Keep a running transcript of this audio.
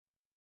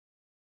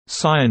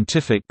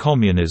Scientific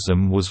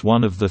communism was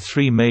one of the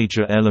three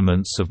major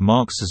elements of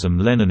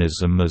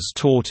Marxism-Leninism as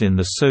taught in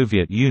the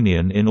Soviet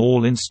Union in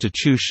all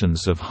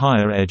institutions of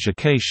higher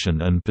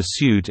education and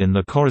pursued in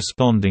the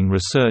corresponding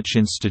research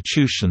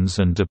institutions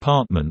and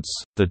departments.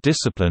 The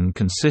discipline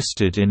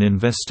consisted in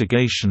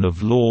investigation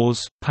of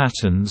laws,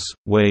 patterns,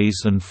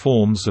 ways and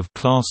forms of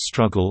class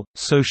struggle,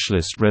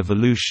 socialist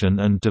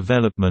revolution and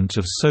development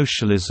of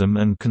socialism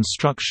and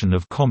construction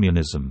of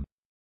communism.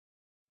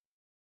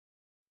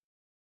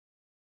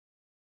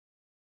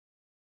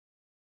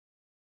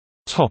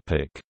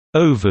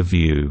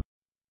 Overview.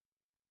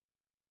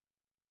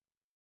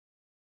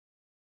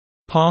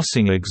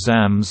 Passing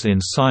exams in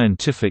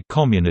scientific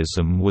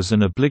communism was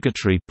an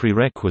obligatory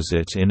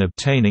prerequisite in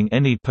obtaining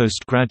any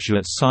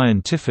postgraduate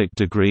scientific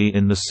degree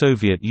in the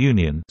Soviet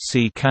Union.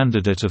 See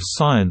Candidate of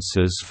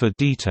Sciences for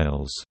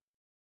details.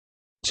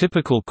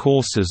 Typical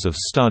courses of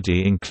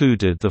study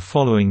included the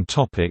following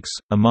topics,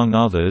 among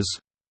others: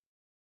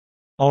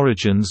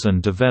 Origins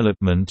and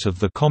development of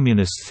the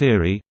communist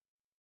theory,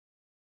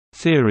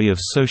 Theory of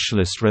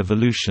Socialist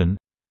Revolution,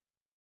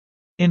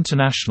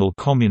 International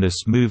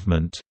Communist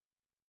Movement,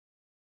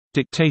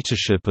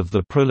 Dictatorship of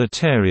the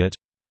Proletariat,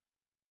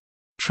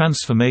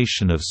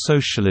 Transformation of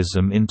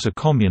Socialism into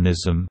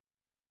Communism,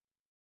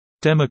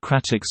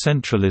 Democratic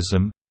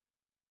Centralism,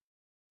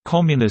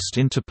 Communist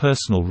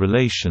interpersonal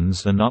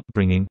relations and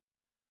upbringing,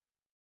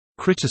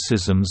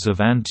 Criticisms of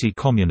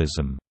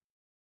anti-communism.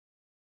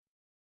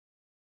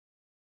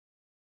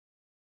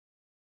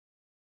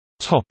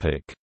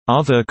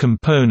 Other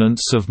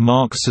components of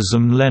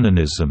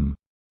Marxism-Leninism.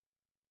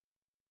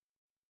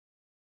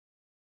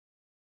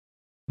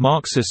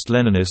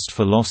 Marxist-Leninist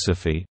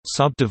philosophy,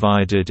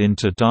 subdivided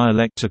into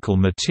dialectical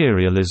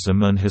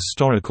materialism and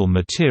historical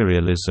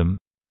materialism.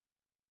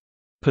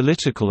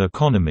 Political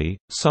economy,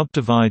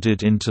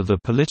 subdivided into the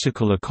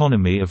political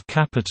economy of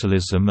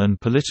capitalism and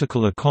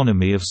political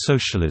economy of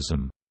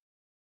socialism.